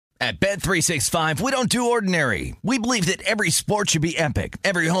At Bet365, we don't do ordinary. We believe that every sport should be epic.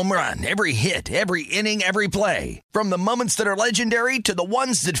 Every home run, every hit, every inning, every play. From the moments that are legendary to the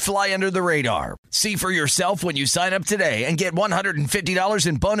ones that fly under the radar. See for yourself when you sign up today and get $150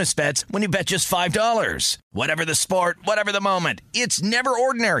 in bonus bets when you bet just $5. Whatever the sport, whatever the moment, it's never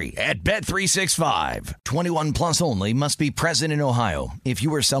ordinary at Bet365. 21 plus only. Must be present in Ohio. If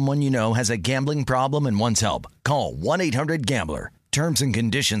you or someone you know has a gambling problem and wants help, call 1-800-GAMBLER. Terms and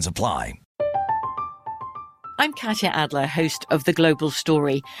conditions apply. I'm Katya Adler, host of The Global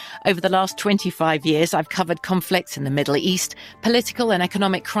Story. Over the last 25 years, I've covered conflicts in the Middle East, political and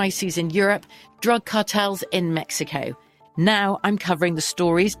economic crises in Europe, drug cartels in Mexico. Now I'm covering the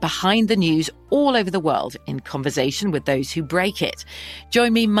stories behind the news all over the world in conversation with those who break it.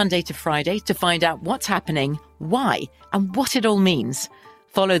 Join me Monday to Friday to find out what's happening, why, and what it all means.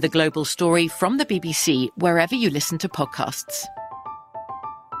 Follow The Global Story from the BBC wherever you listen to podcasts.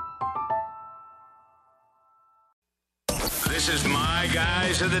 This is My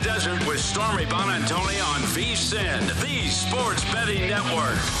Guys in the Desert with Stormy Bonantoni on VSiN, the Sports Betting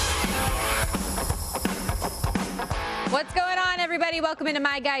Network. What's going on, everybody? Welcome into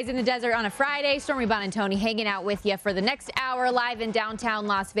My Guys in the Desert on a Friday. Stormy Bonantoni hanging out with you for the next hour live in downtown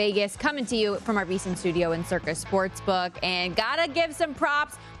Las Vegas, coming to you from our VSiN studio in Circus Sportsbook. And gotta give some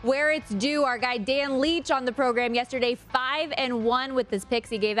props where it's due. Our guy Dan Leach on the program yesterday, 5-1 with his picks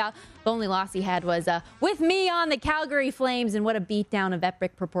he gave out. The only loss he had was with me on the Calgary Flames, and what a beatdown of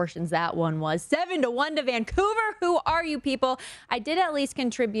epic proportions that one was. 7-1 to Vancouver. Who are you people? I did at least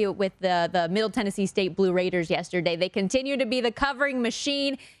contribute with the Middle Tennessee State Blue Raiders yesterday. They continue to be the covering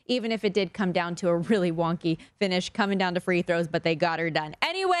machine, even if it did come down to a really wonky finish, coming down to free throws, but they got her done.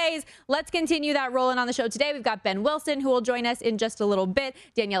 Anyways, let's continue that rolling on the show today. We've got Ben Wilson, who will join us in just a little bit,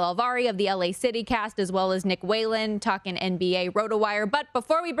 Danielle Alvari of the LA City Cast, as well as Nick Whalen talking NBA RotoWire. But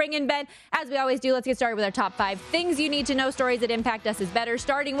before we bring in Ben, as we always do, let's get started with our top 5 things you need to know, stories that impact us as bettors,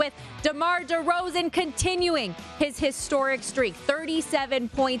 starting with DeMar DeRozan continuing his historic streak. 37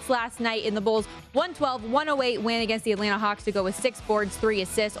 points last night in the Bulls' 112-108 win against the Atlanta Hawks to go with 6 boards, 3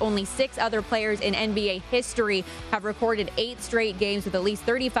 assists. Only 6 other players in NBA history have recorded 8 straight games with at least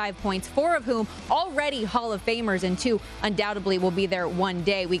 35 points, 4 of whom already Hall of Famers and 2 undoubtedly will be there one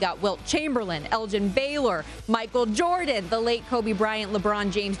day. We got Wilt Chamberlain, Elgin Baylor, Michael Jordan, the late Kobe Bryant,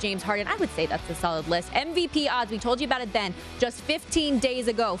 LeBron James, James Harden. I would say that's a solid list. MVP odds, we told you about it then, just 15 days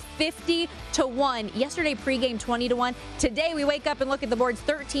ago, 50-1. Yesterday pregame 20-1. Today we wake up and look at the boards,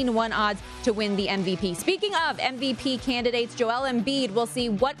 13-1 odds to win the MVP. Speaking of MVP candidates, Joel Embiid, we'll see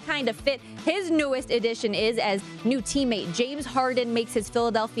what kind of fit his newest addition is as new teammate James Harden makes his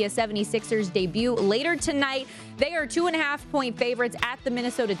Philadelphia 76ers debut later tonight. They are 2.5-point favorites at the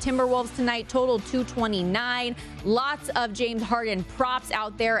Minnesota Timberwolves tonight, total 229. Lots of James Harden props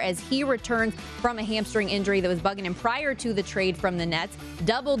out there as he returns from a hamstring injury that was bugging him prior to the trade from the Nets.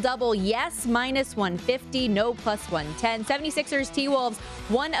 Double-double, yes, -150, no, +110. 76ers T-Wolves,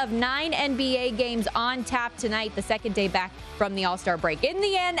 one of 9 NBA games on tap tonight, the second day back from the All-Star break. In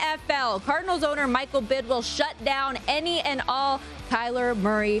the NFL, Cardinals owner Michael Bidwill shut down any and all Kyler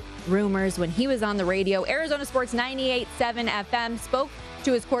Murray rumors when he was on the radio. Arizona Sports 98.7 FM spoke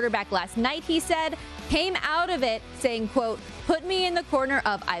to his quarterback last night. He said, came out of it saying, quote, put me in the corner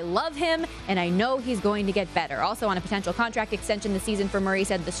of I love him and I know he's going to get better. Also on a potential contract extension this season for Murray,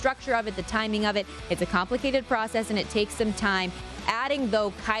 said the structure of it, the timing of it, it's a complicated process and it takes some time. Adding,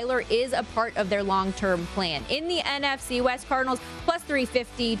 though, Kyler is a part of their long-term plan. In the NFC West, Cardinals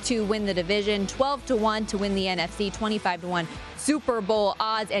 +350 to win the division, 12-1 to win the NFC, 25-1 Super Bowl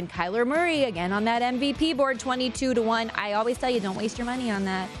odds, and Kyler Murray again on that MVP board, 22-1. I always tell you, don't waste your money on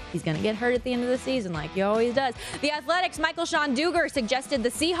that. He's going to get hurt at the end of the season like he always does. The Athletics' Michael Sean Dugar suggested the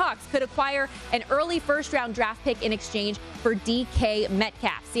Seahawks could acquire an early first-round draft pick in exchange for DK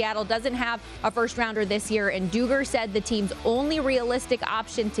Metcalf. Seattle doesn't have a first-rounder this year, and Dugar said the team's only realistic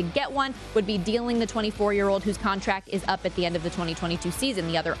option to get one would be dealing the 24-year-old whose contract is up at the end of the 2022 season.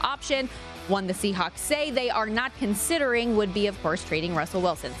 The other option, one the Seahawks say they are not considering, would be, of course, trading Russell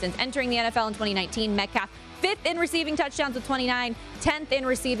Wilson. Since entering the NFL in 2019, Metcalf 5th in receiving touchdowns with 29, 10th in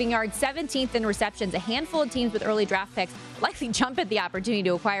receiving yards, 17th in receptions. A handful of teams with early draft picks likely jump at the opportunity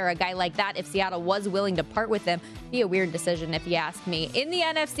to acquire a guy like that if Seattle was willing to part with him. Be a weird decision if you ask me. In the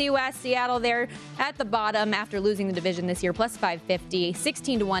NFC West, Seattle there at the bottom after losing the division this year, +550,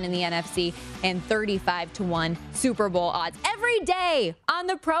 16-1 in the NFC, and 35-1 Super Bowl odds. Every day on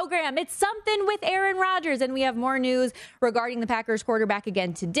the program, it's something with Aaron Rodgers, and we have more news regarding the Packers quarterback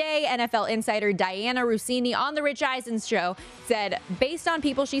again today. NFL insider Diana Russini on the Rich Eisen show said, based on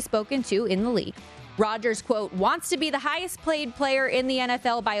people she's spoken to in the league, Rodgers, quote, wants to be the highest paid player in the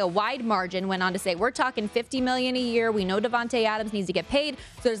NFL by a wide margin. Went on to say, we're talking $50 million a year. We know Davante Adams needs to get paid,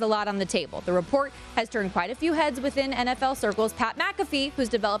 so there's a lot on the table. The report has turned quite a few heads within NFL circles. Pat McAfee, who's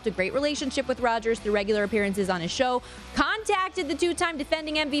developed a great relationship with Rodgers through regular appearances on his show, contacted the two-time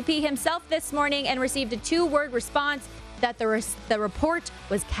defending MVP himself this morning and received a 2-word response that the report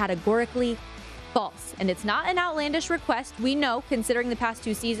was categorically false. And it's not an outlandish request. We know, considering the past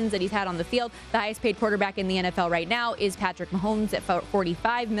 2 seasons that he's had on the field, the highest paid quarterback in the NFL right now is Patrick Mahomes at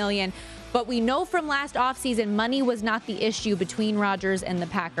 $45 million. But we know from last offseason, money was not the issue between Rodgers and the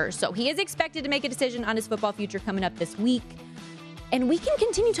Packers. So he is expected to make a decision on his football future coming up this week. And we can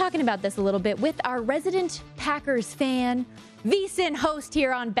continue talking about this a little bit with our resident Packers fan, VSiN host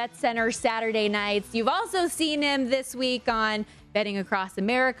here on BetCenter Saturday nights. You've also seen him this week on Betting Across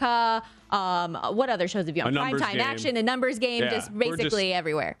America. What other shows have you on? Primetime Action, A Numbers Game, just basically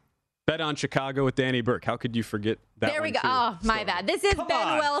everywhere. Bet on Chicago with Danny Burke. How could you forget that? There we go. Oh, my bad. This is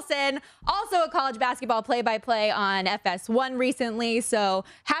Ben Wilson, also a college basketball play-by-play on FS1 recently. So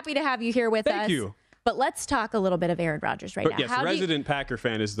happy to have you here with us. Thank you. But let's talk a little bit of Aaron Rodgers now. Yes, the resident Packer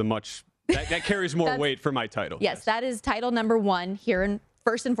fan is that carries more weight for my title. Yes, that is title number 1 here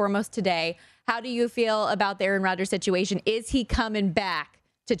first and foremost today. How do you feel about the Aaron Rodgers situation? Is he coming back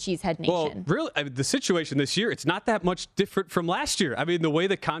to Cheesehead Nation? Well, really, the situation this year, it's not that much different from last year. I mean, the way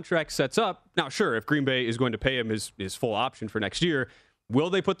the contract sets up, now, sure, if Green Bay is going to pay him his full option for next year,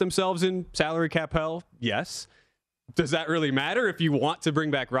 will they put themselves in salary cap hell? Yes. Does that really matter if you want to bring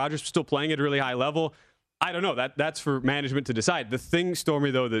back Rodgers still playing at a really high level? I don't know. That's for management to decide. The thing,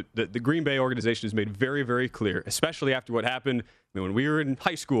 Stormy, though, that the Green Bay organization has made very, very clear, especially after what happened when we were in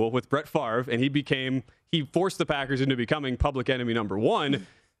high school with Brett Favre and he forced the Packers into becoming public enemy number 1.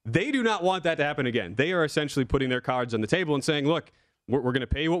 They do not want that to happen again. They are essentially putting their cards on the table and saying, look, we're going to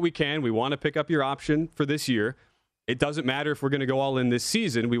pay you what we can. We want to pick up your option for this year. It doesn't matter if we're going to go all in this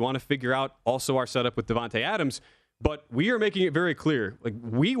season. We want to figure out also our setup with Davante Adams. But we are making it very clear, like,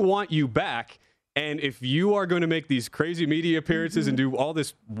 we want you back. And if you are going to make these crazy media appearances and do all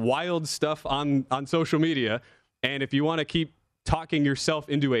this wild stuff on social media, and if you want to keep talking yourself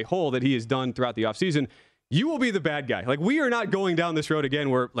into a hole that he has done throughout the offseason, you will be the bad guy. Like, we are not going down this road again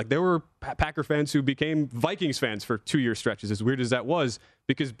where, like, there were Packer fans who became Vikings fans for 2-year stretches, as weird as that was,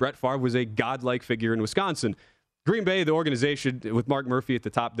 because Brett Favre was a godlike figure in Wisconsin. Green Bay, the organization, with Mark Murphy at the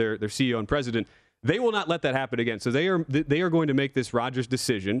top, their CEO and president, they will not let that happen again. So they are going to make this Rodgers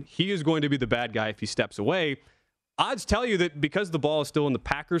decision. He is going to be the bad guy if he steps away. Odds tell you that because the ball is still in the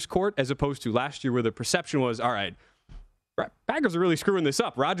Packers' court, as opposed to last year where the perception was, all right, Packers are really screwing this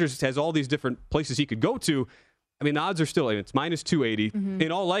up. Rodgers has all these different places he could go to. I mean, the odds are still, it's minus 280.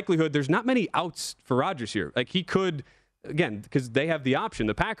 In all likelihood, there's not many outs for Rodgers here. Like, he could, again, because they have the option,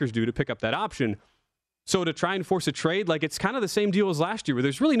 the Packers do, to pick up that option. So to try and force a trade, like, it's kind of the same deal as last year, where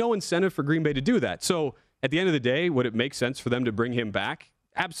there's really no incentive for Green Bay to do that. So at the end of the day, would it make sense for them to bring him back?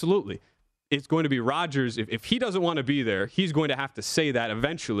 Absolutely. It's going to be Rodgers. If he doesn't want to be there, he's going to have to say that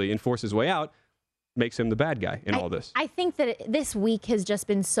eventually and force his way out. Makes him the bad guy in all this. I think that this week has just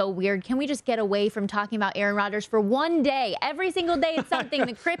been so weird. Can we just get away from talking about Aaron Rodgers for one day? Every single day it's something.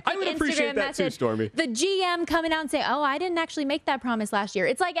 The cryptic I would Instagram message. Too, Stormy. The GM coming out and saying, oh, I didn't actually make that promise last year.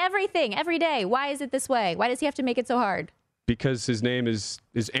 It's like everything, every day. Why is it this way? Why does he have to make it so hard? Because his name is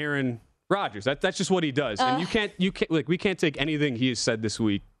Aaron Rodgers. That's just what he does. And you can't like, we can't take anything he has said this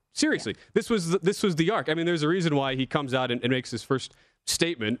week seriously. Yeah. This was the arc. I mean, there's a reason why he comes out and makes his first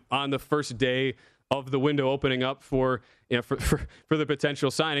statement on the first day of the window opening up for the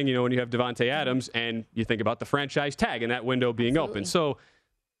potential signing, when you have Davante Adams and you think about the franchise tag and that window being open. So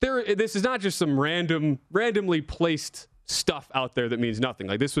this is not just some randomly placed stuff out there that means nothing.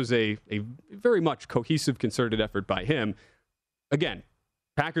 Like, this was a very much cohesive, concerted effort by him. Again,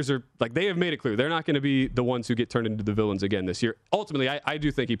 Packers are, like, they have made it clear they're not going to be the ones who get turned into the villains again this year. Ultimately, I do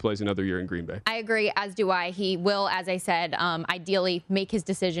think he plays another year in Green Bay. I agree, as do I. He will, as I said, ideally make his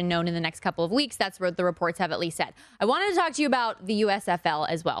decision known in the next couple of weeks. That's what the reports have at least said. I wanted to talk to you about the USFL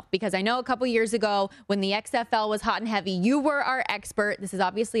as well, because I know a couple years ago when the XFL was hot and heavy, you were our expert. This is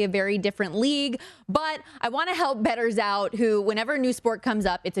obviously a very different league, but I want to help bettors out who, whenever a new sport comes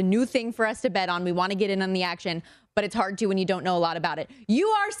up, it's a new thing for us to bet on. We want to get in on the action, but it's hard to when you don't know a lot about it. You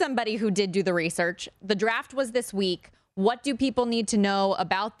are somebody who did do the research. The draft was this week. What do people need to know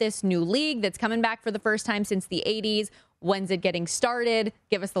about this new league that's coming back for the first time since the 80s? When's it getting started?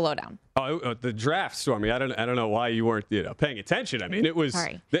 Give us the lowdown. The draft, Stormy. I don't know why you weren't paying attention. I mean, it was...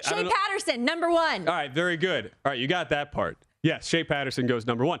 Sorry. Shea Patterson, number 1. All right, very good. All right, you got that part. Yes, Shea Patterson goes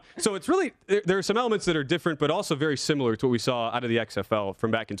number 1. So it's really, there are some elements that are different, but also very similar to what we saw out of the XFL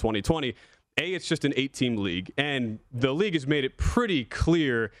from back in 2020. it's just an 8-team league, and the league has made it pretty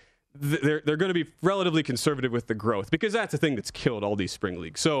clear they're going to be relatively conservative with the growth, because that's the thing that's killed all these spring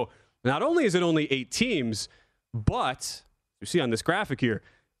leagues. So not only is it only 8 teams, but you see on this graphic here,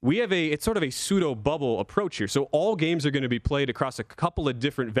 we have it's sort of a pseudo bubble approach here. So all games are going to be played across a couple of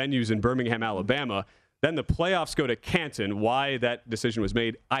different venues in Birmingham, Alabama. Then the playoffs go to Canton. Why that decision was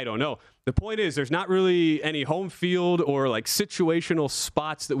made, I don't know. The point is, there's not really any home field or like situational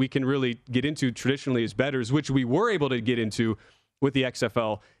spots that we can really get into traditionally as bettors, which we were able to get into with the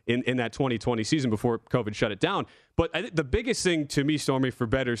XFL in that 2020 season before COVID shut it down. But I think the biggest thing to me, Stormy, for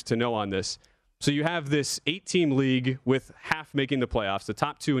bettors to know on this, so you have this 8-team league with half making the playoffs, the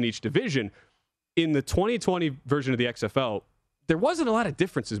top 2 in each division. In the 2020 version of the XFL, there wasn't a lot of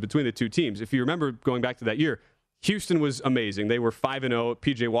differences between the two teams. If you remember going back to that year, Houston was amazing. They were 5-0.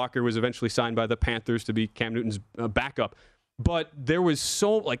 PJ Walker was eventually signed by the Panthers to be Cam Newton's backup. But there was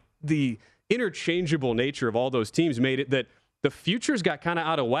the interchangeable nature of all those teams made it that the futures got kind of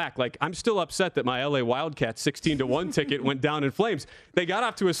out of whack. Like, I'm still upset that my LA Wildcats 16-1 ticket went down in flames. They got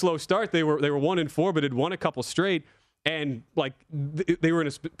off to a slow start. They were 1-4, but had won a couple straight. And they were in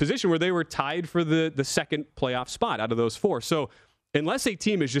a position where they were tied for the second playoff spot out of those 4. So unless a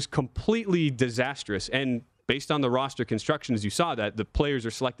team is just completely disastrous, and based on the roster construction, as you saw, that the players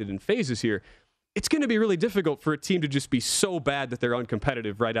are selected in phases here, it's going to be really difficult for a team to just be so bad that they're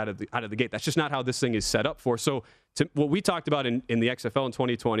uncompetitive right out of the gate. That's just not how this thing is set up for. So what we talked about in the XFL in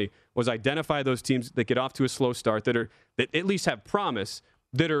 2020 was identify those teams that get off to a slow start, that at least have promise,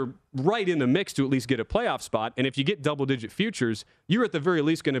 that are right in the mix to at least get a playoff spot. And if you get double-digit futures, you're at the very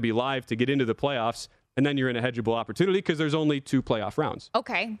least going to be live to get into the playoffs, and then you're in a hedgeable opportunity because there's only 2 playoff rounds.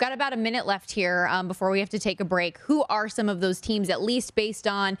 Okay, got about a minute left here before we have to take a break. Who are some of those teams, at least based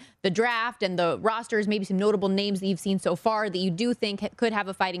on the draft and the rosters, maybe some notable names that you've seen so far that you do think could have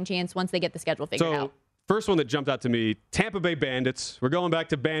a fighting chance once they get the schedule figured out? First one that jumped out to me, Tampa Bay Bandits. We're going back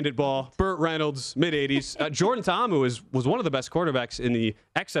to bandit ball. Burt Reynolds, mid-'80s. Jordan Ta'amu was one of the best quarterbacks in the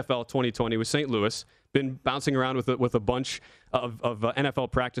XFL 2020 with St. Louis. Been bouncing around with a bunch of NFL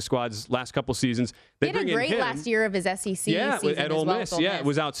practice squads last couple seasons. He had a great last year of his SEC season at Ole Miss. Yeah, it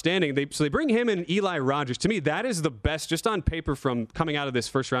was outstanding. So they bring him and Eli Rogers. To me, that is the best, just on paper from coming out of this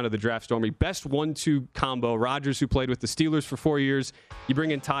first round of the draft, Stormy, best 1-2 combo. Rogers, who played with the Steelers for 4 years. You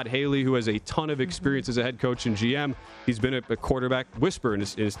bring in Todd Haley, who has a ton of experience as a head coach and GM. He's been a quarterback whisperer in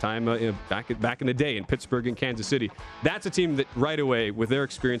his time back in the day in Pittsburgh and Kansas City. That's a team that right away, with their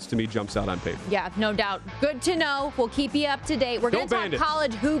experience, to me, jumps out on paper. Yeah, no doubt. Good to know. We'll keep you up to date. We're going to talk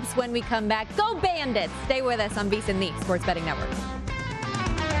college hoops when we come back. Go Bandits! Stay with us on VSiN, the Sports Betting Network.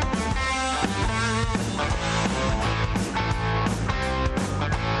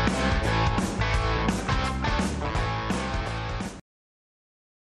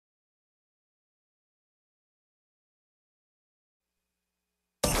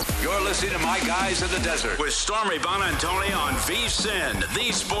 You're listening to My Guys in the Desert with Stormy Buonantony on VSiN,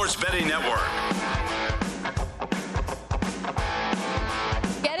 the Sports Betting Network.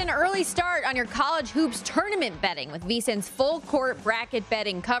 Get an early start on your college hoops tournament betting with VSiN's full court bracket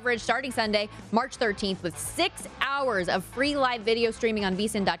betting coverage starting Sunday, March 13th, with 6 hours of free live video streaming on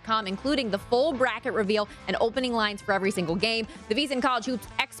VSiN.com, including the full bracket reveal and opening lines for every single game. The VSiN College Hoops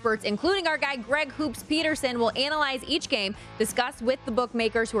experts, including our guy Greg Hoops Peterson, will analyze each game, discuss with the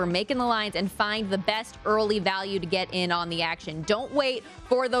bookmakers who are making the lines, and find the best early value to get in on the action. Don't wait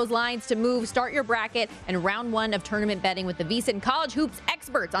for those lines to move. Start your bracket and round 1 of tournament betting with the VSiN College Hoops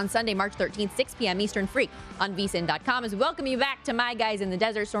experts on Sunday, March 13th, 6 p.m. Eastern, free on VSiN.com. As we welcome you back to My Guys in the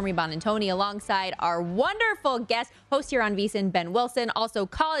Desert, Stormy Buonantony, alongside our wonderful guest, host here on VSiN, Ben Wilson, also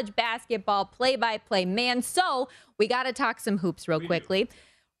college basketball play-by-play man. So we got to talk some hoops real quickly.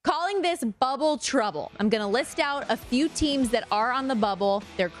 Calling this bubble trouble. I'm going to list out a few teams that are on the bubble,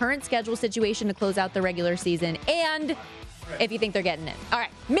 their current schedule situation to close out the regular season, and if you think they're getting in. All right,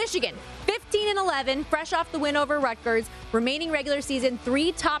 Michigan, 15-11, fresh off the win over Rutgers. Remaining regular season,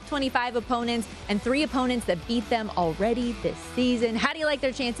 3 top 25 opponents and 3 opponents that beat them already this season. How do you like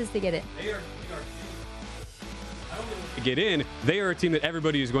their chances to get in? Get in, they are a team that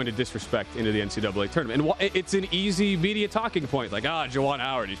everybody is going to disrespect into the NCAA tournament. And it's an easy media talking point. Like, Juwan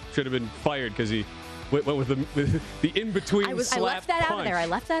Howard, he should have been fired because he went with the in-between slap I left that punch. out there. I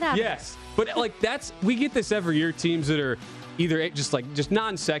left that out there. Yes. But we get this every year, teams that are either just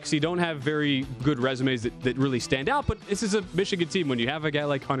non-sexy, don't have very good resumes that really stand out. But this is a Michigan team. When you have a guy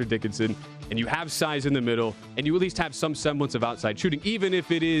like Hunter Dickinson and you have size in the middle and you at least have some semblance of outside shooting, even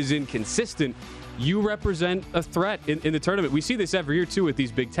if it is inconsistent, you represent a threat in the tournament. We see this every year, too, with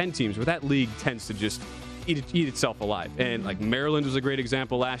these Big Ten teams, where that league tends to just eat itself alive. And like Maryland was a great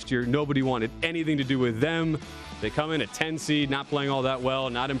example last year. Nobody wanted anything to do with them. They come in at 10 seed, not playing all that well,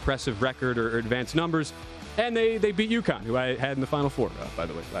 not impressive record or advanced numbers. And they beat UConn, who I had in the Final Four, by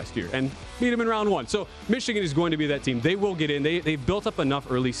the way, last year, and beat them in round one. So Michigan is going to be that team. They will get in. They've built up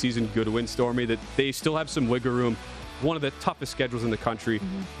enough early season good wins, Stormy, that they still have some wiggle room. One of the toughest schedules in the country.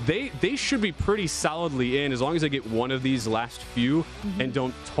 They should be pretty solidly in as long as they get one of these last few and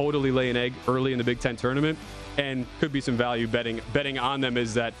don't totally lay an egg early in the Big Ten tournament. And could be some value betting on them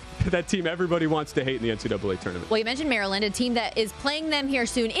is that team everybody wants to hate in the NCAA tournament. Well, you mentioned Maryland, a team that is playing them here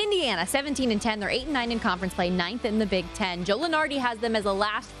soon. Indiana, 17-10. They're 8-9 in conference play, 9th in the Big Ten. Joe Lunardi has them as a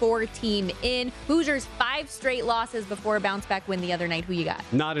last four team in. Hoosiers 5 straight losses before a bounce back win the other night. Who you got?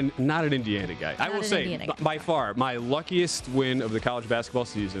 Not an Indiana guy. I will say, by far, my luckiest win of the college basketball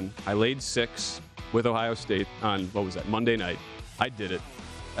season. I laid 6 with Ohio State on, Monday night. I did it.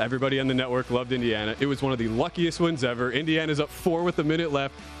 Everybody on the network loved Indiana. It was one of the luckiest wins ever. Indiana's up 4 with a minute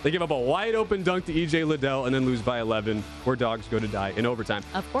left. They give up a wide open dunk to E.J. Liddell and then lose by 11, where dogs go to die in overtime.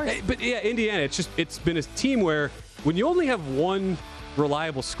 Of course. But yeah, Indiana, it's been a team where when you only have one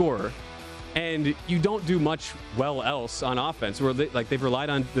reliable scorer and you don't do much well else on offense, where they've relied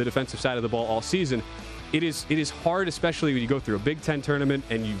on the defensive side of the ball all season, it is hard, especially when you go through a Big Ten tournament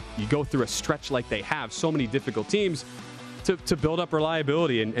and you go through a stretch like they have, so many difficult teams, to build up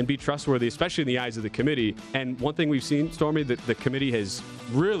reliability and be trustworthy, especially in the eyes of the committee. And one thing we've seen, Stormy, that the committee has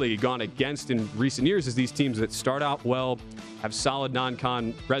really gone against in recent years is these teams that start out well, have solid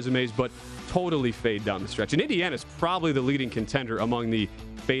non-con resumes, but totally fade down the stretch. And Indiana's probably the leading contender among the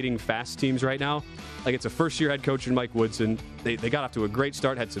fading fast teams right now. Like, it's a first-year head coach in Mike Woodson. They got off to a great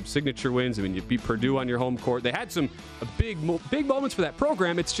start, had some signature wins. I mean, you beat Purdue on your home court. They had some big moments for that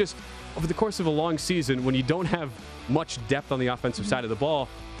program. It's just over the course of a long season, when you don't have much depth on the offensive side of the ball,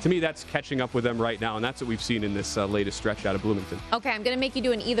 to me, that's catching up with them right now, and that's what we've seen in this latest stretch out of Bloomington. Okay, I'm going to make you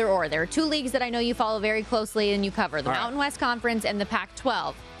do an either-or. There are 2 leagues that I know you follow very closely and you cover, the Mountain West Conference and the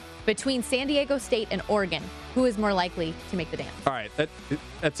Pac-12. Between San Diego State and Oregon, who is more likely to make the dance? All right,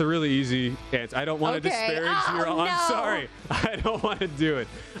 that's a really easy answer. I don't want to disparage your own. No. I'm sorry. I don't want to do it.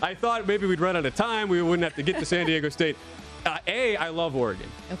 I thought maybe we'd run out of time. We wouldn't have to get to San Diego State. I love Oregon.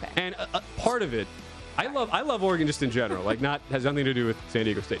 Okay. And part of it, I love Oregon just in general. Has nothing to do with San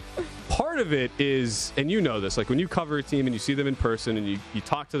Diego State. Part of it is, and you know this, like when you cover a team and you see them in person and you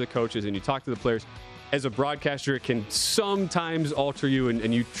talk to the coaches and you talk to the players, as a broadcaster, it can sometimes alter you,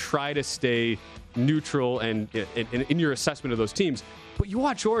 and you try to stay neutral and in your assessment of those teams. But you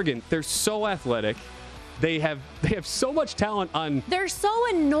watch Oregon; they're so athletic. They have so much talent on. They're so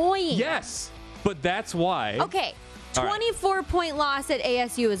annoying. Yes, but that's why. Okay, 24-point loss at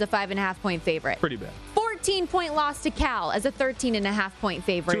ASU is a 5.5-point favorite. Pretty bad. 14-point loss to Cal as a 13.5-point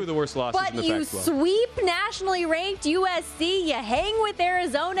favorite. 2 of the worst losses in the Pac-12. But you sweep nationally ranked USC. You hang with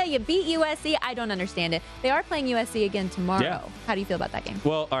Arizona. You beat USC. I don't understand it. They are playing USC again tomorrow. Yeah. How do you feel about that game?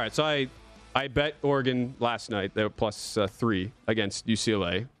 Well, all right. So I bet Oregon last night. They were plus 3 against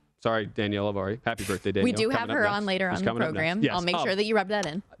UCLA. Sorry, Danielle Avari. Happy birthday, Danielle. We do have her on later on the program. Yes. I'll make sure that you rub that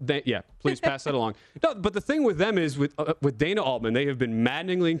in. Please pass that along. No, but the thing with them is with Dana Altman, they have been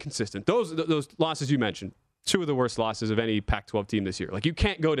maddeningly inconsistent. Those losses you mentioned, 2 of the worst losses of any Pac-12 team this year. Like, you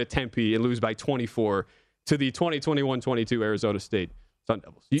can't go to Tempe and lose by 24 to the 2021-22 Arizona State Sun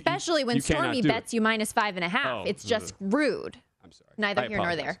Devils. Especially when Stormy bets you minus 5.5. Oh, it's just rude. I'm sorry. Neither here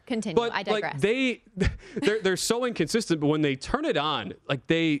nor there. Continue. But, I digress. They're so inconsistent, but when they turn it on,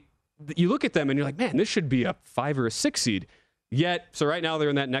 you look at them and you're like, man, this should be a 5 or a 6 seed. Yet, so right now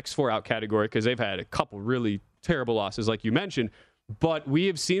they're in that next 4 out category because they've had a couple really terrible losses, like you mentioned. But we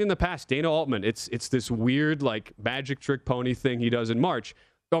have seen in the past, Dana Altman, it's this weird magic trick pony thing he does in March.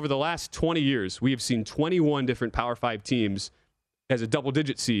 Over the last 20 years, we have seen 21 different Power 5 teams as a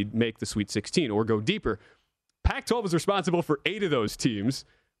double-digit seed make the Sweet 16 or go deeper. Pac-12 is responsible for 8 of those teams.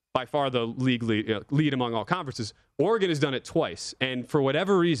 By far the league lead among all conferences. Oregon has done it twice, and for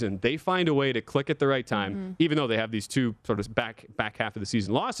whatever reason, they find a way to click at the right time, even though they have these 2 sort of back half of the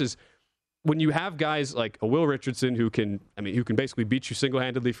season losses. When you have guys like a Will Richardson who can basically beat you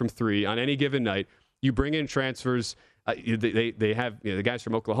single-handedly from 3 on any given night, you bring in transfers. They have the guys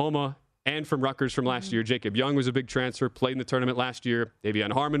from Oklahoma and from Rutgers from last year. Jacob Young was a big transfer, played in the tournament last year.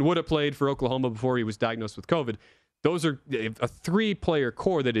 Davion Harmon would have played for Oklahoma before he was diagnosed with COVID. Those are a 3-player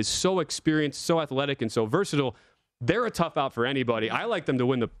core that is so experienced, so athletic, and so versatile they're a tough out for anybody. I like them to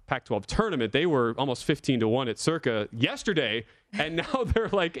win the Pac-12 tournament. They were almost 15-1 at Circa yesterday, and now they're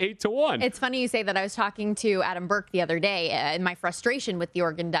like 8-1. It's funny you say that. I was talking to Adam Burke the other day in my frustration with the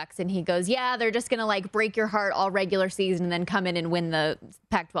Oregon Ducks, and he goes, yeah, they're just going to like break your heart all regular season and then come in and win the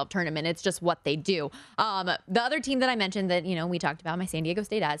Pac-12 tournament. It's just what they do. The other team that I mentioned that, we talked about, my San Diego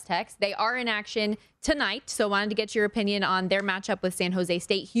State Aztecs, they are in action tonight. So wanted to get your opinion on their matchup with San Jose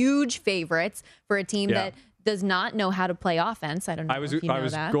State. Huge favorites for a team that does not know how to play offense. I don't know if you know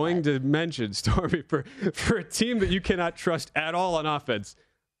that. I was going to mention, Stormy, for a team that you cannot trust at all on offense,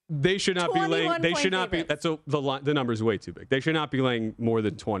 they should not be laying. They should not be. That's the number is way too big. They should not be laying more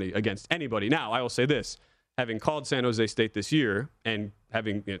than 20 against anybody. Now, I will say this: having called San Jose State this year and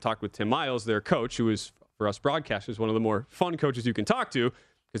having talked with Tim Miles, their coach, who is for us broadcasters one of the more fun coaches you can talk to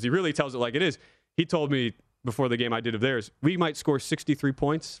because he really tells it like it is. He told me before the game I did of theirs, we might score 63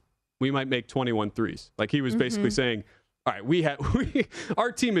 points. We might make 21 threes. Like he was basically saying, all right,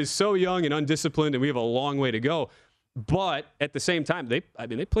 our team is so young and undisciplined and we have a long way to go. But at the same time, they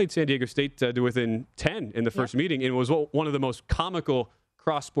played San Diego State to within 10 in the first meeting. And it was one of the most comical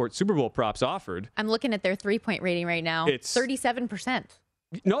cross-sport Super Bowl props offered. I'm looking at their three-point rating right now. It's 37%.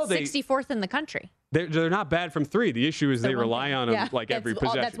 No, 64th in the country. They're not bad from three. The issue is they rely on them like every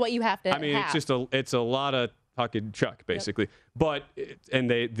possession. That's what you have to have. It's a lot of Huck and Chuck, basically. But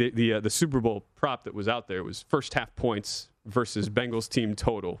the Super Bowl prop that was out there was first half points versus Bengals team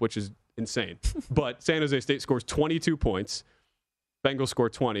total, which is insane. But San Jose State scores 22 points. Bengals score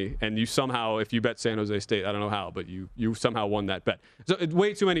 20, and you somehow, if you bet San Jose State, I don't know how, but you somehow won that bet. So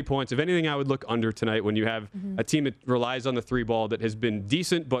way too many points. If anything, I would look under tonight when you have a team that relies on the three ball that has been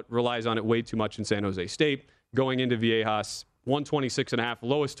decent, but relies on it way too much in San Jose State. Going into Viejas, 126.5,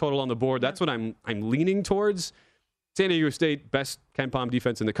 lowest total on the board. That's what I'm leaning towards. San Diego State, best KenPom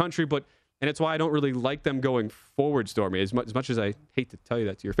defense in the country, and it's why I don't really like them going forward, Stormy. As much as I hate to tell you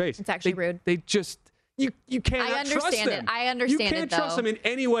that to your face, it's actually rude. They just. You cannot trust them. I understand it. You can't trust them in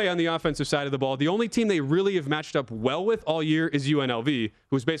any way on the offensive side of the ball. The only team they really have matched up well with all year is UNLV,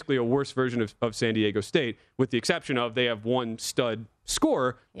 who's basically a worse version of San Diego State, with the exception of they have one stud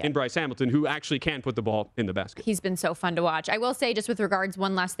scorer in Bryce Hamilton who actually can put the ball in the basket. He's been so fun to watch. I will say, just with regards,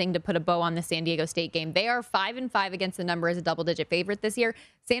 one last thing to put a bow on the San Diego State game. They are 5-5 against the number as a double-digit favorite this year.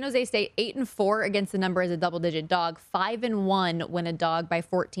 San Jose State 8-4 against the number as a double-digit dog. 5-1 when a dog by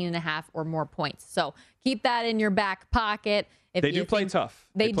 14.5 or more points. So keep that in your back pocket. They do play tough.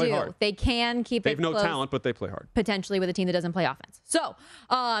 They play do. Hard. They can keep it close. They have no talent, but they play hard. Potentially with a team that doesn't play offense. So,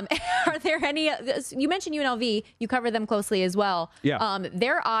 are there any? You mentioned UNLV. You cover them closely as well. Yeah.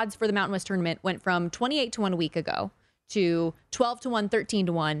 Their odds for the Mountain West tournament went from 28-1 a week ago to 12-1,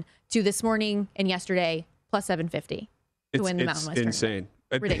 13-1 to this morning and yesterday plus 750 to win the Mountain West insane. tournament.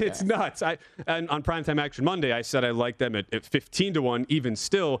 Ridiculous. It's nuts. And on Primetime Action Monday, I said I like them at 15-1, even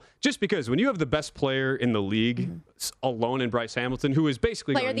still, just because when you have the best player in the league alone in Bryce Hamilton, who is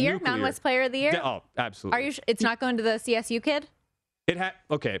basically Player of the Year, Mountain West Player of the Year. Oh, absolutely. Are you? It's not going to the CSU kid.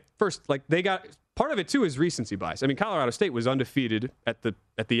 First, they got part of it too is recency bias. I mean, Colorado State was undefeated at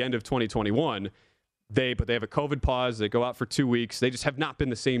the end of 2021. But they have a COVID pause. They go out for 2 weeks. They just have not been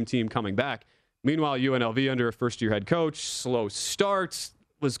the same team coming back. Meanwhile, UNLV under a first-year head coach, slow starts.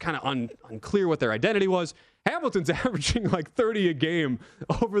 Was kind of unclear what their identity was. Hamilton's averaging like 30 a game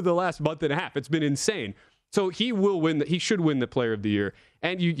over the last month and a half. It's been insane. So he will win. He should win the Player of the Year.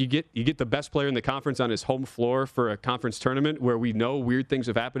 And you get the best player in the conference on his home floor for a conference tournament where we know weird things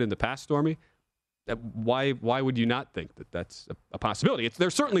have happened in the past, Stormy. Why would you not think that that's a possibility?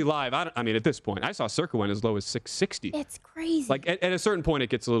 They're certainly live. I mean, at this point, I saw Circa win as low as 660. It's crazy. Like at a certain point, it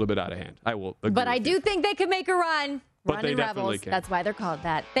gets a little bit out of hand. I will agree. But I do think they could make a run. But they definitely Rebels. can. That's why they're called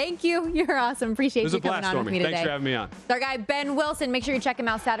that. Thank you. You're awesome. Appreciate you coming on with me today. Thanks for having me on. It's our guy, Ben Wilson. Make sure you check him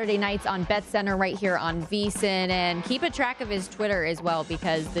out Saturday nights on BetCenter right here on VSiN. And keep a track of his Twitter as well,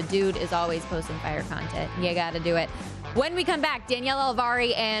 because the dude is always posting fire content. You got to do it. When we come back, Danielle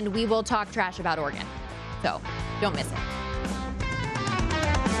Alvari, and we will talk trash about Oregon. So don't miss it.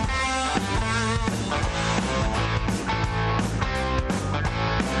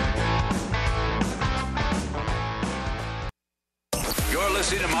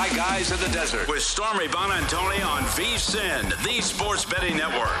 Listening to My Guys in the Desert with Stormy Bonantoni on VSiN, the Sports Betting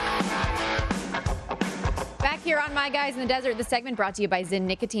Network. Back here on My Guys in the Desert, the segment brought to you by Zyn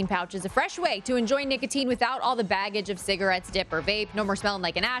Nicotine Pouches, a fresh way to enjoy nicotine without all the baggage of cigarettes, dip, or vape. No more smelling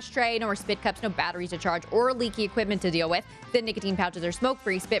like an ashtray, no more spit cups, no batteries to charge, or leaky equipment to deal with. Zyn Nicotine Pouches are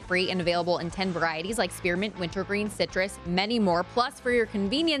smoke-free, spit-free, and available in 10 varieties like spearmint, wintergreen, citrus, many more. Plus, for your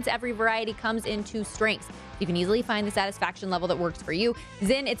convenience, every variety comes in 2 strengths. You can easily find the satisfaction level that works for you.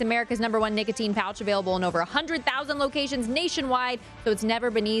 Zyn, it's America's #1 nicotine pouch, available in over 100,000 locations nationwide, so it's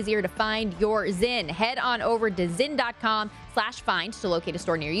never been easier to find your Zyn. Head on over to zyn.com/find to locate a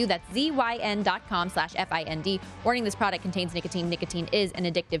store near you. That's ZYN.com/FIND. Warning, this product contains nicotine. Nicotine is an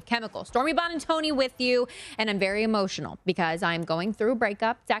addictive chemical. Stormy Buonantony with you, and I'm very emotional because I'm going through a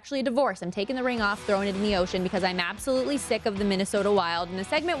breakup. It's actually a divorce. I'm taking the ring off, throwing it in the ocean because I'm absolutely sick of the Minnesota Wild. In a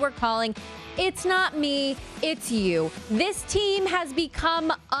segment we're calling It's Not Me, It's You. This team has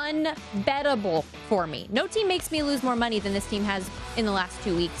become unbettable for me. No team makes me lose more money than this team has in the last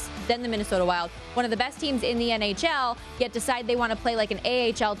 2 weeks than the Minnesota Wild. One of the best teams in the NHL, yet decide they want to play like an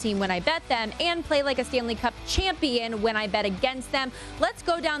AHL team when I bet them and play like a Stanley Cup champion when I bet against them. Let's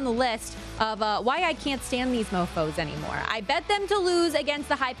go down the list of why I can't stand these mofos anymore. I bet them to lose against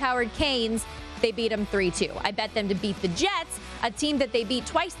the high-powered Canes. They beat them 3-2. I bet them to beat the Jets, a team that they beat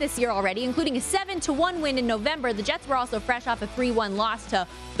twice this year already, including a 7-1 win in November. The Jets were also fresh off a 3-1 loss to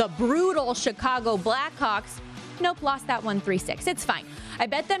the brutal Chicago Blackhawks. Nope, lost that one 3-6. It's fine. I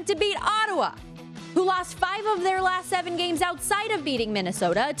bet them to beat Ottawa, who lost 5 of their last 7 games outside of beating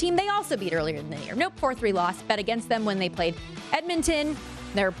Minnesota, a team they also beat earlier in the year. Nope, 4-3 loss. Bet against them when they played Edmonton,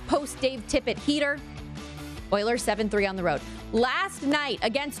 their post-Dave Tippett heater. Oilers 7-3 on the road. Last night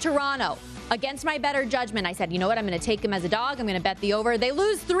against Toronto, against my better judgment, I said, you know what, I'm going to take them as a dog. I'm going to bet the over. They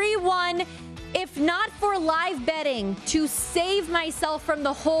lose 3-1. If not for live betting to save myself from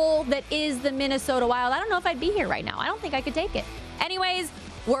the hole that is the Minnesota Wild, I don't know if I'd be here right now. I don't think I could take it. Anyways,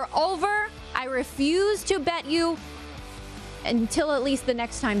 we're over. I refuse to bet you until at least the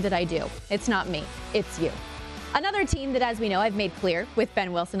next time that I do. It's not me. It's you. Another team that, as we know, I've made clear with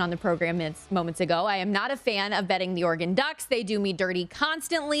Ben Wilson on the program moments ago, I am not a fan of betting the Oregon Ducks. They do me dirty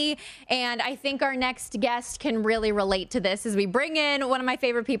constantly, and I think our next guest can really relate to this as we bring in one of my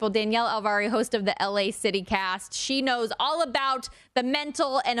favorite people, Danielle Alvari, host of the LA City Cast. She knows all about the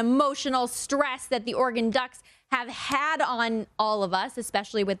mental and emotional stress that the Oregon Ducks have had on all of us,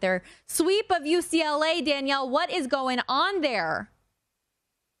 especially with their sweep of UCLA. Danielle, what is going on there?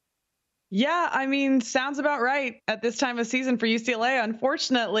 Yeah, I mean, sounds about right at this time of season for UCLA.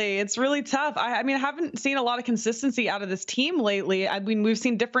 Unfortunately, it's really tough. I mean, I haven't seen a lot of consistency out of this team lately. I mean, we've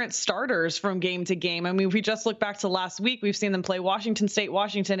seen different starters from game to game. I mean, if we just look back to last week, we've seen them play Washington State,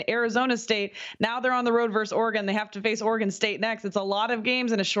 Washington, Arizona State. Now they're on the road versus Oregon. They have to face Oregon State next. It's a lot of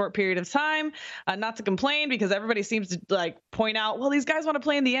games in a short period of time. Not to complain, because everybody seems to point out, well, these guys want to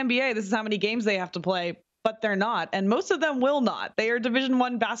play in the NBA. This is how many games they have to play. But they're not, and most of them will not. They are Division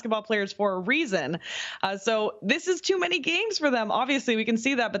I basketball players for a reason. So this is too many games for them. Obviously, we can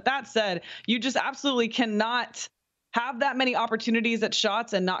see that. But that said, you just absolutely cannot have that many opportunities at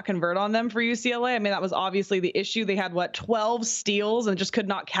shots and not convert on them for UCLA. I mean, that was obviously the issue. They had, 12 steals and just could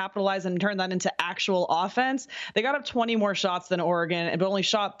not capitalize and turn that into actual offense. They got up 20 more shots than Oregon, but only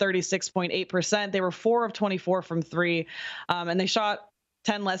shot 36.8%. They were 4 of 24 from 3, and they shot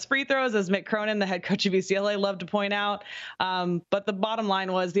 10 less free throws, as Mick Cronin, the head coach of UCLA, loved to point out. But the bottom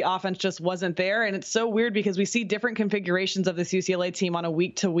line was the offense just wasn't there. And it's so weird because we see different configurations of this UCLA team on a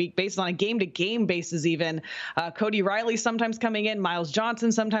week-to-week basis, on a game-to-game basis even. Cody Riley sometimes coming in, Miles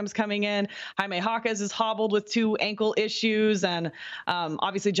Johnson sometimes coming in. Jaime Jaquez is hobbled with 2 ankle issues. And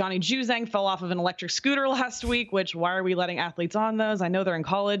obviously Johnny Juzang fell off of an electric scooter last week, which why are we letting athletes on those? I know they're in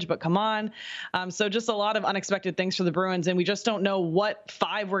college, but come on. So just a lot of unexpected things for the Bruins. And we just don't know what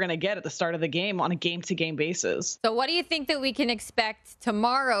 5 we're going to get at the start of the game on a game-to-game basis. So what do you think that we can expect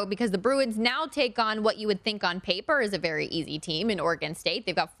tomorrow? Because the Bruins now take on what you would think on paper is a very easy team in Oregon State.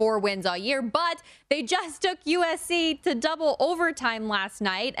 They've got 4 wins all year, but they just took USC to double overtime last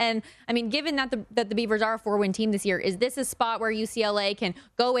night. And I mean, given that the Beavers are a 4-win team this year, is this a spot where UCLA can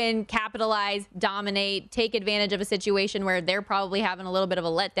go in, capitalize, dominate, take advantage of a situation where they're probably having a little bit of a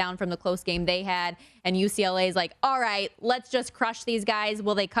letdown from the close game they had, and UCLA is like, all right, let's just crush these guys?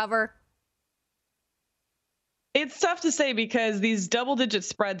 Will they cover? It's tough to say because these double-digit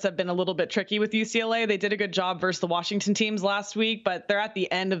spreads have been a little bit tricky with UCLA. They did a good job versus the Washington teams last week, but they're at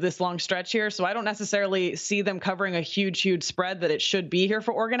the end of this long stretch here, so I don't necessarily see them covering a huge spread that it should be here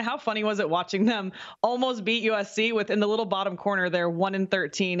for Oregon. How funny was it watching them almost beat USC within the little bottom corner there,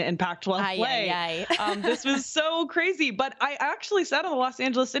 1-13 in Pac-12 play? This was so crazy, but I actually said on the Los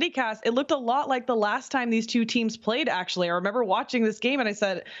Angeles City Cast, it looked a lot like the last time these two teams played, actually. I remember watching this game and I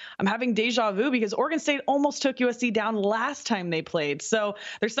said, I'm having deja vu because Oregon State almost took USC down last time they played. So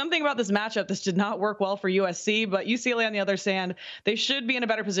there's something about this matchup that did not work well for USC, but UCLA on the other hand, they should be in a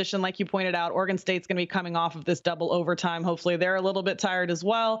better position. Like you pointed out, Oregon State's going to be coming off of this double overtime. Hopefully they're a little bit tired as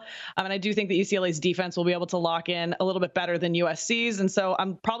well. And I do think that UCLA's defense will be able to lock in a little bit better than USC's. And so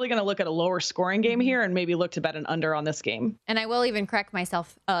I'm probably going to look at a lower scoring game here and maybe look to bet an under on this game. And I will even correct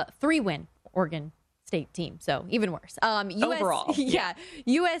myself, 3-win Oregon State team, so even worse. Overall, yeah.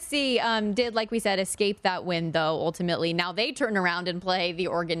 USC did, like we said, escape that win, though, ultimately. Now they turn around and play the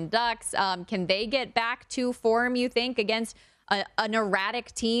Oregon Ducks. Can they get back to form, you think, against an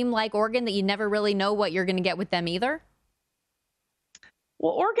erratic team like Oregon that you never really know what you're going to get with them either?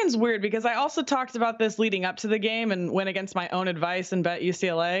 Well, Oregon's weird because I also talked about this leading up to the game and went against my own advice and bet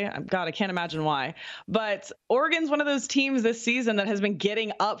UCLA. God, I can't imagine why. But Oregon's one of those teams this season that has been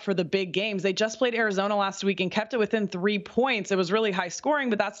getting up for the big games. They just played Arizona last week and kept it within 3 points. It was really high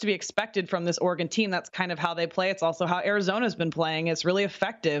scoring, but that's to be expected from this Oregon team. That's kind of how they play. It's also how Arizona's been playing. It's really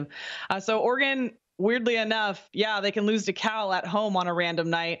effective. So Oregon, weirdly enough, yeah, they can lose to Cal at home on a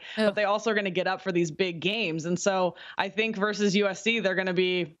random night, but they also are going to get up for these big games. And so I think versus USC, they're going to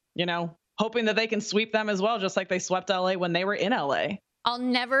be, hoping that they can sweep them as well, just like they swept LA when they were in LA.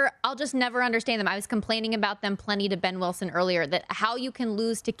 I'll just never understand them. I was complaining about them plenty to Ben Wilson earlier, that how you can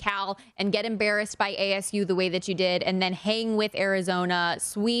lose to Cal and get embarrassed by ASU the way that you did, and then hang with Arizona,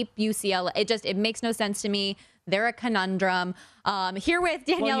 sweep UCLA. It makes no sense to me. They're a conundrum. Here with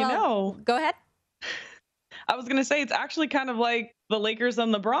Danielle. Well, go ahead. I was going to say, it's actually kind of like the Lakers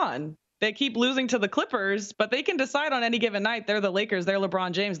and LeBron. They keep losing to the Clippers, but they can decide on any given night. They're the Lakers. They're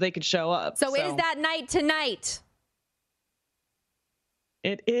LeBron James. They could show up. So is that night tonight?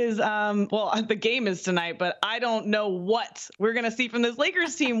 It is. The game is tonight, but I don't know what we're going to see from this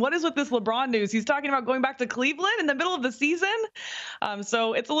Lakers team. What is with this LeBron news? He's talking about going back to Cleveland in the middle of the season.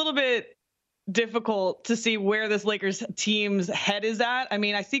 So it's a little bit difficult to see where this Lakers team's head is at. I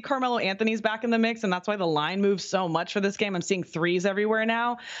mean, I see Carmelo Anthony's back in the mix, and that's why the line moves so much for this game. I'm seeing threes everywhere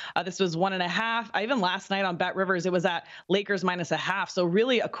now. This was 1.5. Even last night on Bet Rivers, it was at Lakers -0.5. So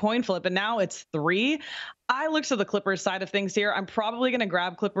really a coin flip, and now it's 3. I look to the Clippers side of things here. I'm probably going to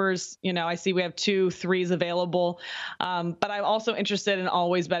grab Clippers. I see we have 2 threes available, but I'm also interested in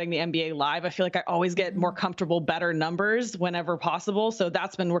always betting the NBA live. I feel like I always get more comfortable, better numbers whenever possible. So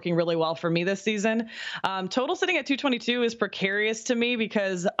that's been working really well for me this season. Total sitting at 222 is precarious to me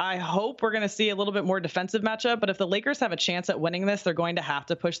because I hope we're going to see a little bit more defensive matchup. But if the Lakers have a chance at winning this, they're going to have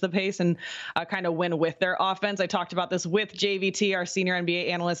to push the pace and kind of win with their offense. I talked about this with JVT, our senior NBA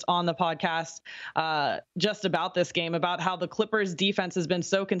analyst, on the podcast just about this game, about how the Clippers defense has been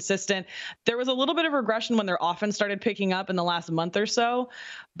so consistent. There was a little bit of regression when their offense started picking up in the last month or so,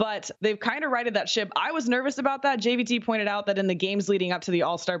 but they've kind of righted that ship. I was nervous about that. JVT pointed out that in the games leading up to the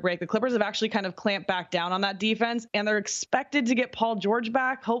All-Star break, the Clippers have actually kind of clamped back down on that defense, and they're expected to get Paul George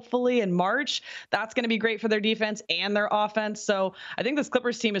back, hopefully in March. That's going to be great for their defense and their offense. So I think this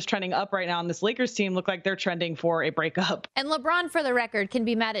Clippers team is trending up right now, and this Lakers team look like they're trending for a breakup. And LeBron, for the record, can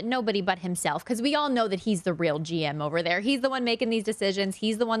be mad at nobody but himself, because we all know that he's the real GM over there. He's the one making these decisions.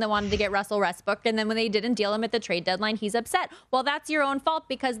 He's the one that wanted to get Russell Westbrook, and then when they didn't deal him at the trade deadline, he's upset. Well, that's your own fault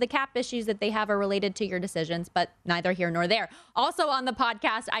because the cap issues that they have are related to your decisions, but neither here nor there. Also on the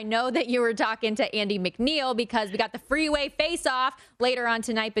podcast, I know that you were talking to Andy McNeil because we got the freeway face-off later on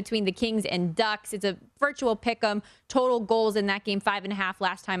tonight between the Kings and Ducks. It's a virtual pick'em. Total goals in that game, 5.5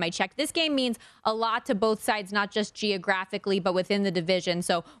 last time I checked. This game means a lot to both sides, not just geographically, but within the division.